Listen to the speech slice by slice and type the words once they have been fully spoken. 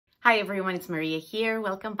Hi everyone, it's Maria here.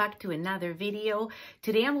 Welcome back to another video.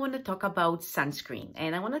 Today I'm going to talk about sunscreen,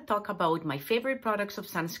 and I want to talk about my favorite products of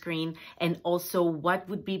sunscreen and also what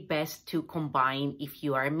would be best to combine if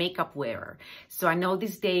you are a makeup wearer. So I know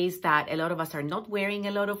these days that a lot of us are not wearing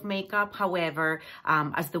a lot of makeup. However,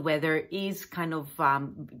 as the weather is kind of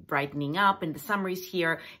brightening up and the summer is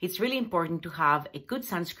here, it's really important to have a good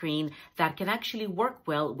sunscreen that can actually work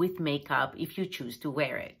well with makeup if you choose to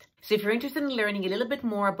wear it. So if you're interested in learning a little bit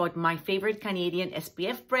more about my favorite Canadian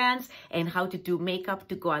SPF brands and how to do makeup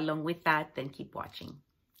to go along with that, then keep watching.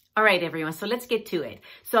 All right, everyone, so let's get to it.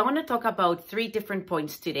 So I want to talk about 3 different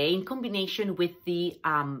points today in combination with the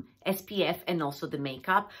SPF and also the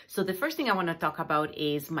makeup. So the first thing I want to talk about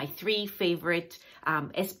is my 3 favorite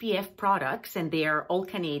SPF products, and they are all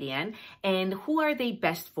Canadian. And who are they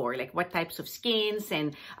best for? Like what types of skins,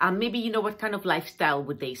 and maybe, what kind of lifestyle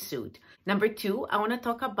would they suit? Number 2, I want to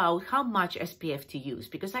talk about how much SPF to use,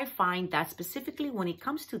 because I find that specifically when it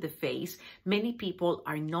comes to the face, many people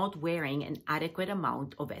are not wearing an adequate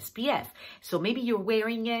amount of SPF. So maybe you're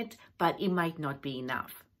wearing it, but it might not be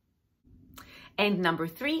enough. And number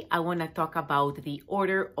 3, I want to talk about the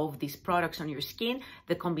order of these products on your skin,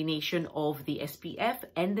 the combination of the SPF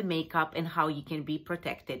and the makeup, and how you can be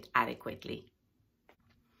protected adequately.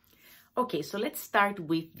 Okay, so let's start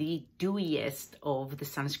with the dewiest of the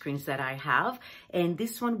sunscreens that I have. And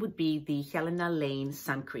this one would be the Helena Lane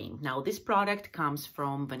Sun Cream. Now, this product comes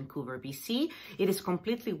from Vancouver, BC. It is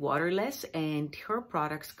completely waterless, and her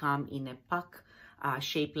products come in a puck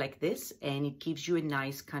shape like this. And it gives you a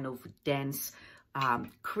nice kind of dense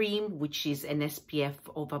cream, which is an SPF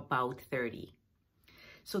of about 30.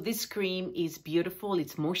 So this cream is beautiful,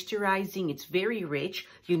 it's moisturizing, it's very rich.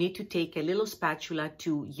 You need to take a little spatula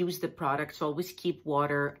to use the product, so always keep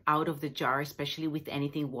water out of the jar, especially with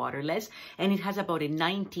anything waterless. And it has about a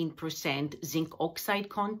 19% zinc oxide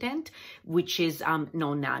content, which is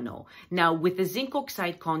non-nano. Now, with the zinc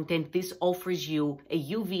oxide content, this offers you a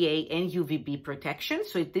UVA and UVB protection.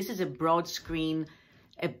 So this is a broad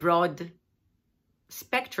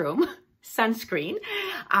spectrum sunscreen,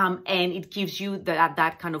 and it gives you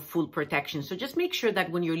that kind of full protection. So just make sure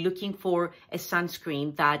that when you're looking for a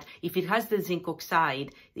sunscreen, that if it has the zinc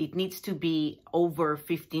oxide, it needs to be over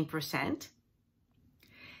 15%.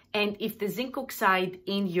 And if the zinc oxide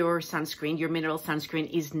in your sunscreen, your mineral sunscreen,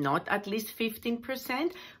 is not at least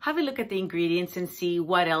 15%, have a look at the ingredients and see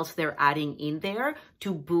what else they're adding in there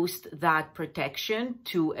to boost that protection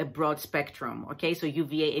to a broad spectrum, okay? So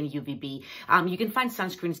UVA and UVB. You can find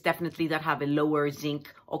sunscreens definitely that have a lower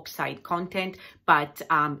zinc oxide content, but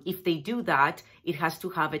if they do that, it has to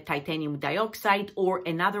have a titanium dioxide or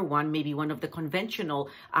another one, maybe one of the conventional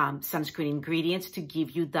sunscreen ingredients, to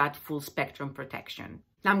give you that full spectrum protection.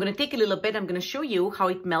 Now I'm going to take a little bit, I'm going to show you how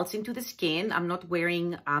it melts into the skin. I'm not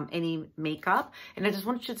wearing any makeup, and I just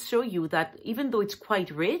want to show you that even though it's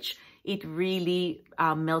quite rich, it really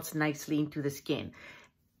melts nicely into the skin.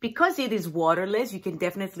 Because it is waterless, you can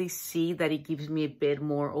definitely see that it gives me a bit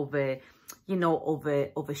more of a,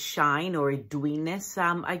 of a shine or a dewiness,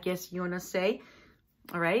 I guess you want to say.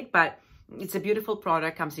 All right, but it's a beautiful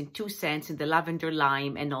product, comes in 2 scents, in the lavender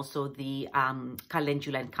lime and also the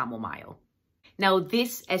calendula and chamomile. Now,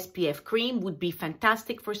 this SPF cream would be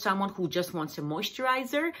fantastic for someone who just wants a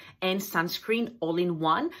moisturizer and sunscreen all in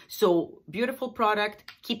one. So beautiful product,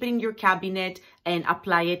 keep it in your cabinet and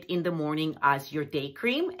apply it in the morning as your day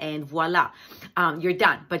cream, and voila, you're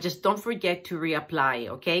done. But just don't forget to reapply,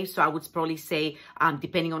 okay? So I would probably say,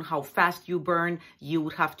 depending on how fast you burn, you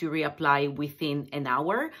would have to reapply within an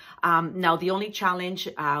hour. Now, the only challenge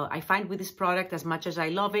I find with this product, as much as I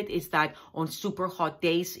love it, is that on super hot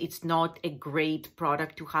days, it's not a great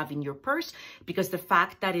product to have in your purse, because the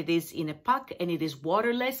fact that it is in a puck and it is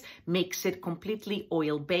waterless makes it completely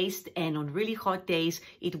oil-based, and on really hot days,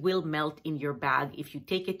 it will melt in your bag if you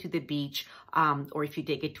take it to the beach or if you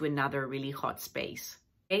take it to another really hot space.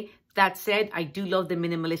 Okay. That said, I do love the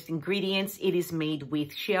minimalist ingredients. It is made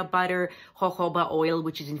with shea butter, jojoba oil,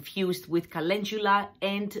 which is infused with calendula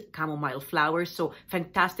and chamomile flowers. So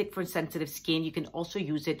fantastic for sensitive skin. You can also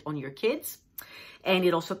use it on your kids. And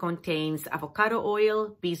it also contains avocado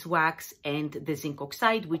oil, beeswax, and the zinc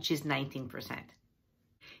oxide, which is 19%.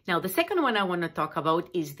 Now, the second one I want to talk about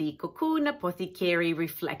is the Cocoon Apothecary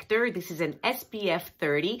Reflector. This is an SPF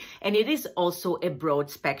 30, and it is also a broad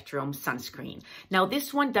spectrum sunscreen. Now,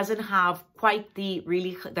 this one doesn't have quite the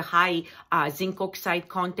high zinc oxide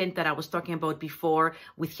content that I was talking about before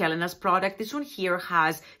with Helena's product. This one here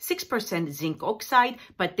has 6% zinc oxide,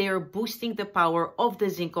 but they're boosting the power of the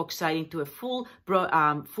zinc oxide into a full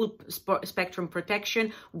spectrum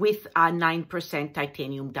protection with 9%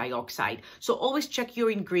 titanium dioxide. So always check your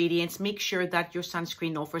ingredients ingredients, make sure that your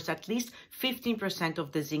sunscreen offers at least 15%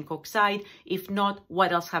 of the zinc oxide. If not,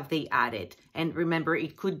 what else have they added? And remember,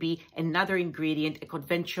 it could be another ingredient, a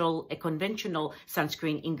conventional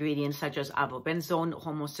sunscreen ingredient such as avobenzone,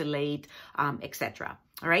 homosalate, etc.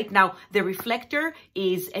 All right, now the reflector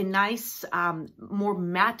is a nice, more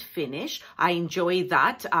matte finish. I enjoy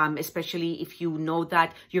that, especially if you know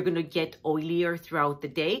that you're going to get oilier throughout the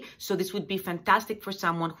day. So this would be fantastic for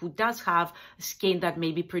someone who does have skin that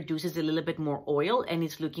maybe produces a little bit more oil and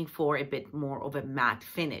is looking for a bit more of a matte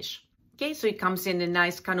finish. Okay, so it comes in a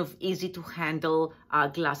nice kind of easy to handle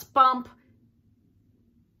glass pump.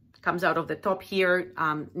 Comes out of the top here,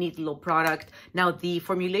 neat little product. Now the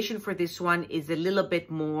formulation for this one is a little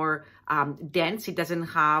bit more dense. It doesn't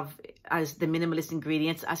have as the minimalist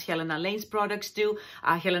ingredients as Helena Lane's products do.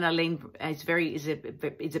 Helena Lane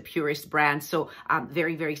is a purist brand, so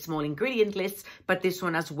very, very small ingredient lists. But this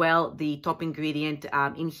one as well, the top ingredient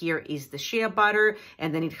in here is the shea butter,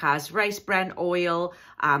 and then it has rice bran oil.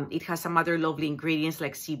 It has some other lovely ingredients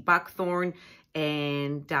like sea buckthorn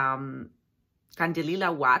and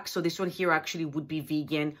Calendula wax. So this one here actually would be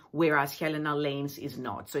vegan, whereas Helena Lane's is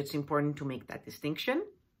not. So it's important to make that distinction.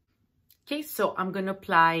 Okay, so I'm going to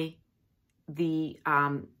apply the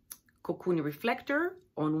Cocoon reflector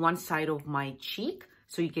on one side of my cheek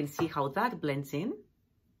so you can see how that blends in.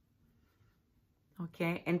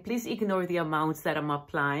 Okay, and please ignore the amounts that I'm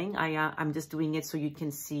applying. I'm just doing it so you can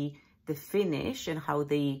see the finish and how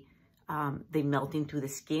they melt into the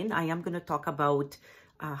skin. I am going to talk about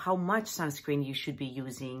how much sunscreen you should be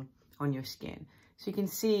using on your skin. So you can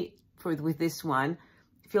see with this one,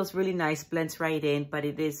 it feels really nice, blends right in, but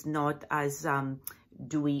it is not as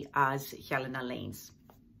dewy as Helena Lane's.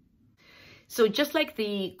 So just like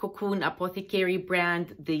the Cocoon Apothecary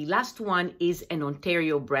brand, the last one is an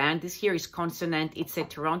Ontario brand. This here is Consonant. It's a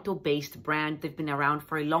Toronto-based brand. They've been around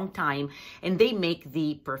for a long time, and they make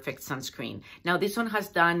the perfect sunscreen. Now, this one has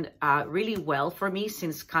done really well for me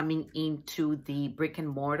since coming into the brick and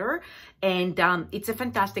mortar, and it's a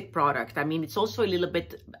fantastic product. I mean, it's also a little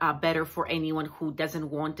bit better for anyone who doesn't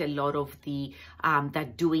want a lot of the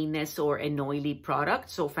that dewiness or an oily product.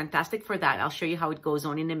 So fantastic for that. I'll show you how it goes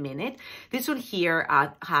on in a minute. This one here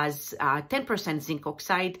has 10% zinc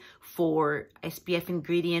oxide for SPF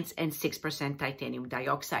ingredients and 6% titanium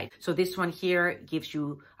dioxide. So this one here gives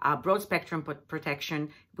you broad spectrum protection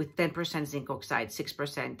with 10% zinc oxide,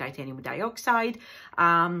 6% titanium dioxide.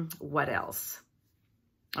 What else?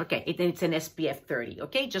 Okay, it's an SPF 30,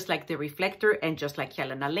 okay? Just like the reflector and just like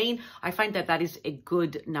Helena Lane. I find that that is a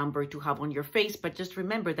good number to have on your face, but just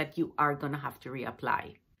remember that you are gonna have to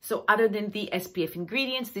reapply. So other than the SPF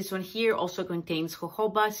ingredients, this one here also contains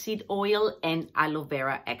jojoba seed oil and aloe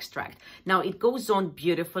vera extract. Now it goes on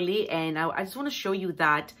beautifully, and I just want to show you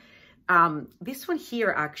that this one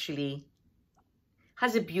here actually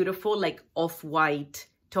has a beautiful like off-white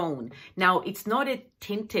tone. Now it's not a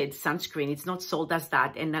tinted sunscreen, it's not sold as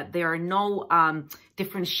that, and that there are no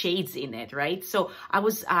different shades in it, right? So I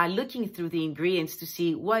was looking through the ingredients to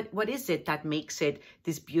see what is it that makes it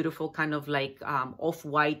this beautiful kind of like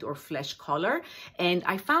off-white or flesh color, and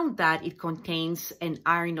I found that it contains an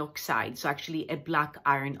iron oxide, so actually a black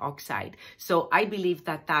iron oxide. So I believe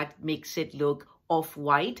that that makes it look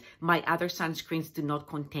off-white. My other sunscreens do not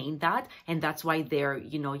contain that, and that's why they're,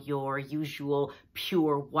 you know, your usual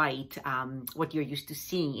pure white, what you're used to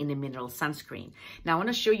seeing in a mineral sunscreen. Now I want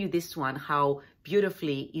to show you this one, how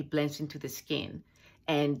beautifully it blends into the skin,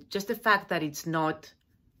 and just the fact that it's not,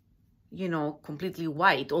 you know, completely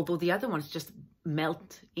white, although the other ones just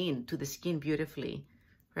melt into the skin beautifully,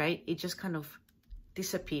 right? It just kind of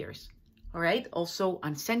disappears. All right, also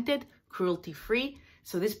unscented, cruelty-free.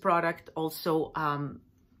 So this product also,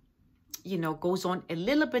 you know, goes on a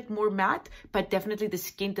little bit more matte, but definitely the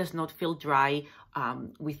skin does not feel dry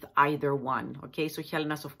with either one. Okay, so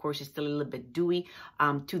Helena's, of course, is still a little bit dewy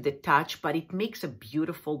to the touch, but it makes a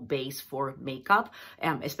beautiful base for makeup,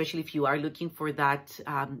 especially if you are looking for that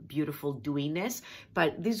beautiful dewiness.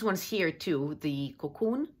 But these ones here too, the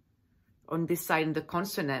Cocoon on this side and the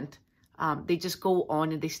Consonant, they just go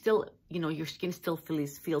on and they still, you know, your skin still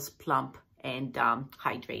feels plump and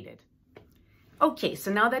hydrated. Okay,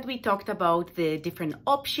 so now that we talked about the different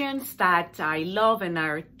options that I love and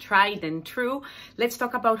are tried and true, let's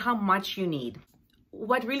talk about how much you need.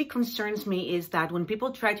 What really concerns me is that when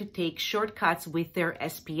people try to take shortcuts with their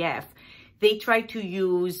SPF, they try to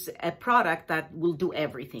use a product that will do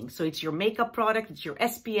everything. So it's your makeup product, it's your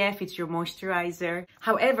SPF, it's your moisturizer.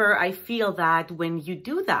 However, I feel that when you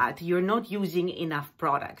do that, you're not using enough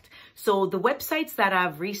product. So the websites that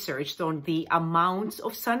I've researched on the amounts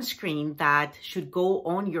of sunscreen that should go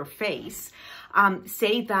on your face,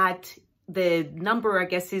 say that the number, I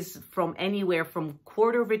guess, is from anywhere from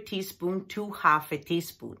 1/4 teaspoon to 1/2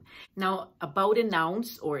 teaspoon. Now, about an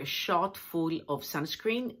ounce or a shot full of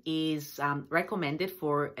sunscreen is recommended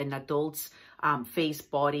for an adult's face,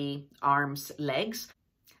 body, arms, legs.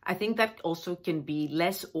 I think that also can be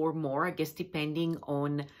less or more, I guess, depending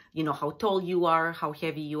on, you know, how tall you are, how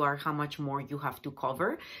heavy you are, how much more you have to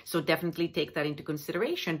cover. So definitely take that into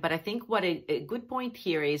consideration. But I think what a good point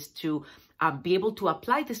here is to be able to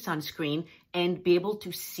apply the sunscreen and be able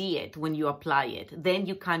to see it when you apply it. Then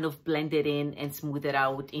you kind of blend it in and smooth it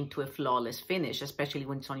out into a flawless finish, especially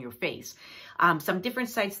when it's on your face. Some different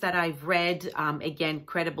sites that I've read, again,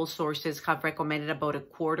 credible sources have recommended about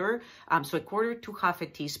 1/4, so 1/4 to 1/2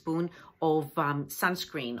 teaspoon of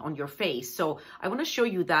sunscreen on your face. So I want to show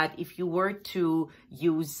you that if you were to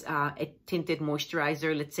use a tinted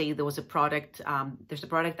moisturizer, let's say there was a product, there's a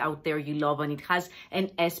product out there you love and it has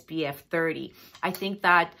an SPF 30. I think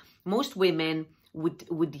that most women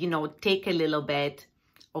would, you know, take a little bit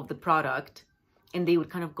of the product and they would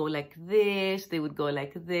kind of go like this, they would go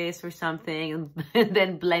like this or something, and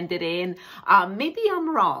then blend it in. Maybe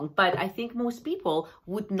I'm wrong, but I think most people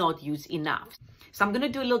would not use enough. So I'm gonna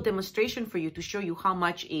do a little demonstration for you to show you how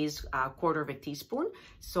much is 1/4 teaspoon.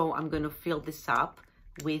 So I'm gonna fill this up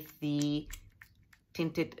with the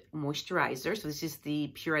tinted moisturizer. So this is the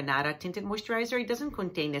Pure Anada tinted moisturizer. It doesn't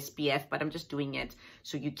contain SPF, but I'm just doing it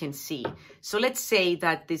so you can see. So let's say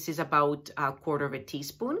that this is about 1/4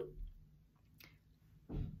 teaspoon.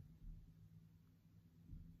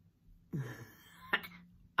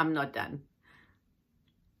 I'm not done.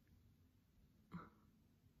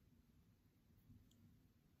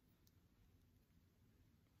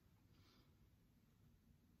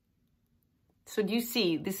 So do you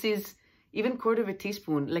see, this is even 1/4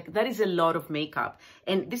 teaspoon, like that is a lot of makeup.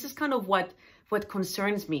 And this is kind of what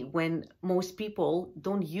concerns me when most people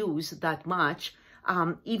don't use that much.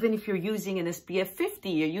 Even if you're using an SPF 50,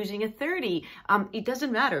 you're using a 30, it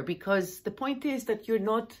doesn't matter, because the point is that you're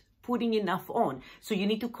not putting enough on. So you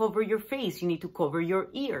need to cover your face, you need to cover your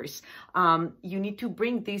ears. You need to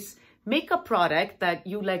bring this makeup product that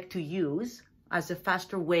you like to use as a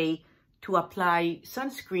faster way to apply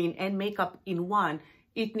sunscreen and makeup in one.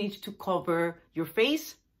 It needs to cover your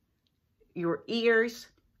face, your ears,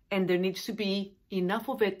 and there needs to be enough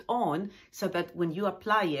of it on so that when you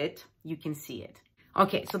apply it, you can see it.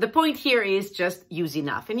 Okay, so the point here is just use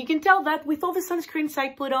enough. And you can tell that with all the sunscreens I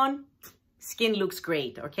put on, skin looks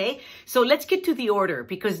great, okay? So let's get to the order,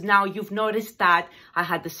 because now you've noticed that I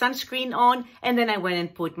had the sunscreen on and then I went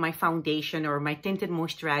and put my foundation or my tinted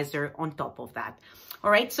moisturizer on top of that. All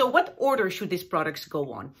right, so what order should these products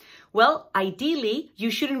go on? Well, ideally, you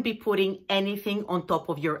shouldn't be putting anything on top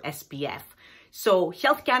of your SPF. So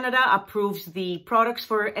Health Canada approves the products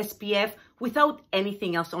for SPF without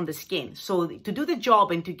anything else on the skin. So to do the job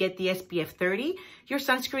and to get the SPF 30, your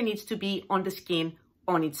sunscreen needs to be on the skin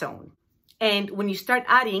on its own. And when you start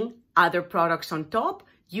adding other products on top,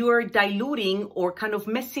 you are diluting or kind of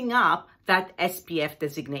messing up that SPF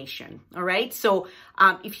designation, all right? So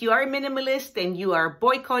if you are a minimalist and you are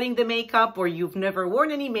boycotting the makeup, or you've never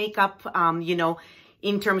worn any makeup, you know,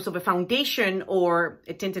 in terms of a foundation or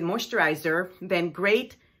a tinted moisturizer, then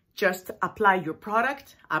great. Just apply your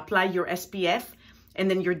product, apply your SPF, and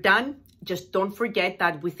then you're done. Just don't forget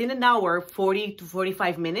that within an hour, 40 to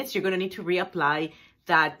 45 minutes, you're gonna need to reapply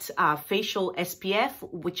that facial SPF,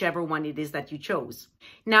 whichever one it is that you chose.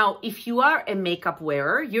 Now, if you are a makeup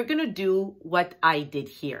wearer, you're gonna do what I did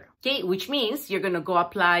here, okay? Which means you're gonna go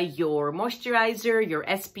apply your moisturizer, your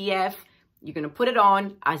SPF, you're gonna put it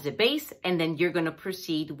on as a base, and then you're gonna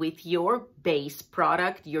proceed with your base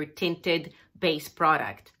product, your tinted base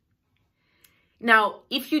product. Now,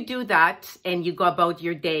 if you do that and you go about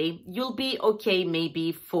your day, you'll be okay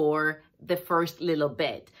maybe for the first little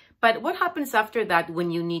bit. But what happens after that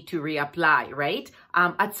when you need to reapply, right?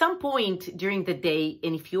 At some point during the day,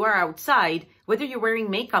 and if you are outside, whether you're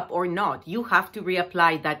wearing makeup or not, you have to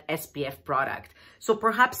reapply that SPF product. So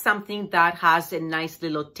perhaps something that has a nice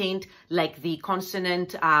little tint like the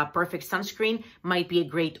Consonant Perfect Sunscreen might be a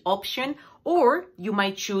great option. Or you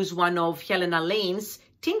might choose one of Helena Lane's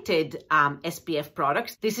tinted SPF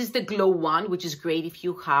products. This is the Glow one, which is great if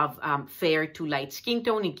you have fair to light skin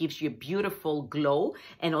tone. It gives you a beautiful glow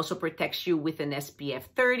and also protects you with an SPF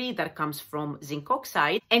 30 that comes from zinc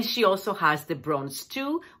oxide. And she also has the Bronze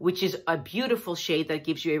 2, which is a beautiful shade that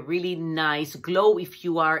gives you a really nice glow if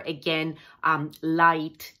you are, again,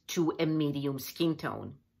 light to a medium skin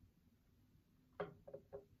tone.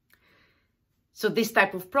 So this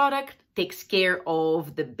type of product takes care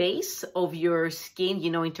of the base of your skin,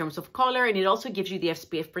 you know, in terms of color, and it also gives you the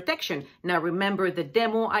SPF protection. Now, remember the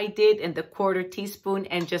demo I did and the 1/4 teaspoon,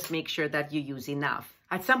 and just make sure that you use enough.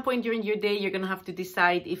 At some point during your day, you're going to have to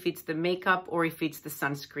decide if it's the makeup or if it's the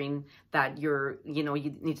sunscreen that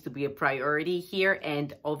needs to be a priority here.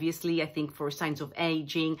 And obviously, I think for signs of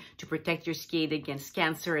aging, to protect your skin against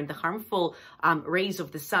cancer and the harmful rays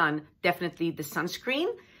of the sun, definitely the sunscreen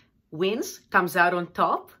wins, comes out on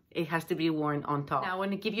top. It has to be worn on top. Now, I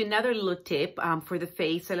want to give you another little tip for the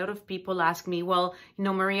face. A lot of people ask me, well, you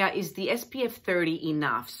know, Maria, is the SPF 30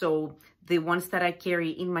 enough? So the ones that I carry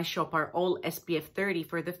in my shop are all SPF 30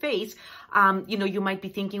 for the face. You know, you might be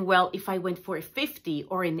thinking, well, if I went for a 50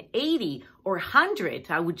 or an 80 or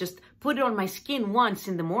 100, I would just put it on my skin once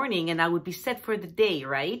in the morning and I would be set for the day,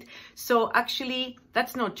 right? So actually,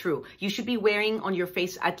 that's not true. You should be wearing on your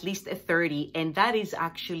face at least a 30, and that is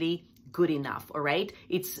actually good enough, all right?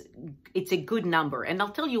 It's a good number, and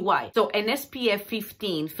I'll tell you why. So an SPF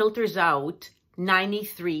 15 filters out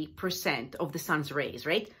 93% of the sun's rays,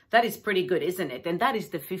 right? That is pretty good, isn't it? And that is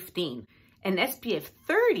the 15. An SPF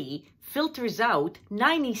 30 filters out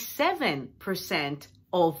 97%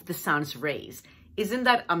 of the sun's rays. Isn't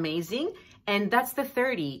that amazing? And that's the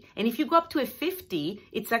 30. And if you go up to a 50,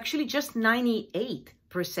 it's actually just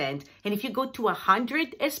 98%. And if you go to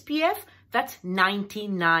 100 SPF, that's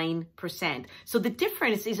 99%. So the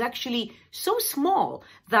difference is actually so small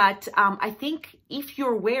that I think if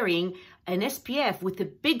you're wearing an SPF with a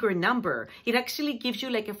bigger number, it actually gives you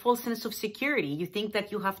like a false sense of security. You think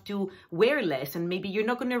that you have to wear less and maybe you're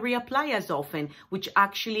not going to reapply as often, which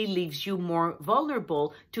actually leaves you more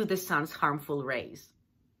vulnerable to the sun's harmful rays.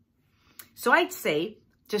 So I'd say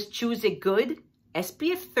just choose a good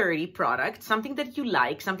SPF 30 product, something that you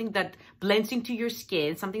like, something that blends into your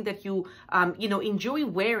skin, something that you, enjoy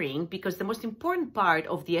wearing, because the most important part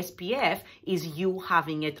of the SPF is you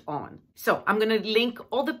having it on. So I'm going to link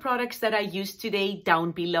all the products that I used today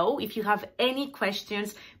down below. If you have any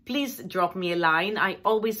questions, please drop me a line. I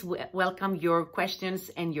always welcome your questions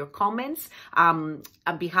and your comments.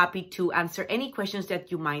 I'd be happy to answer any questions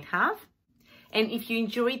that you might have. And if you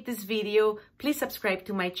enjoyed this video, please subscribe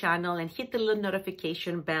to my channel and hit the little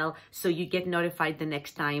notification bell so you get notified the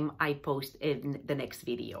next time I post in the next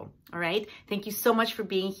video. All right? Thank you so much for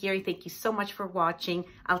being here. Thank you so much for watching.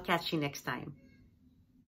 I'll catch you next time.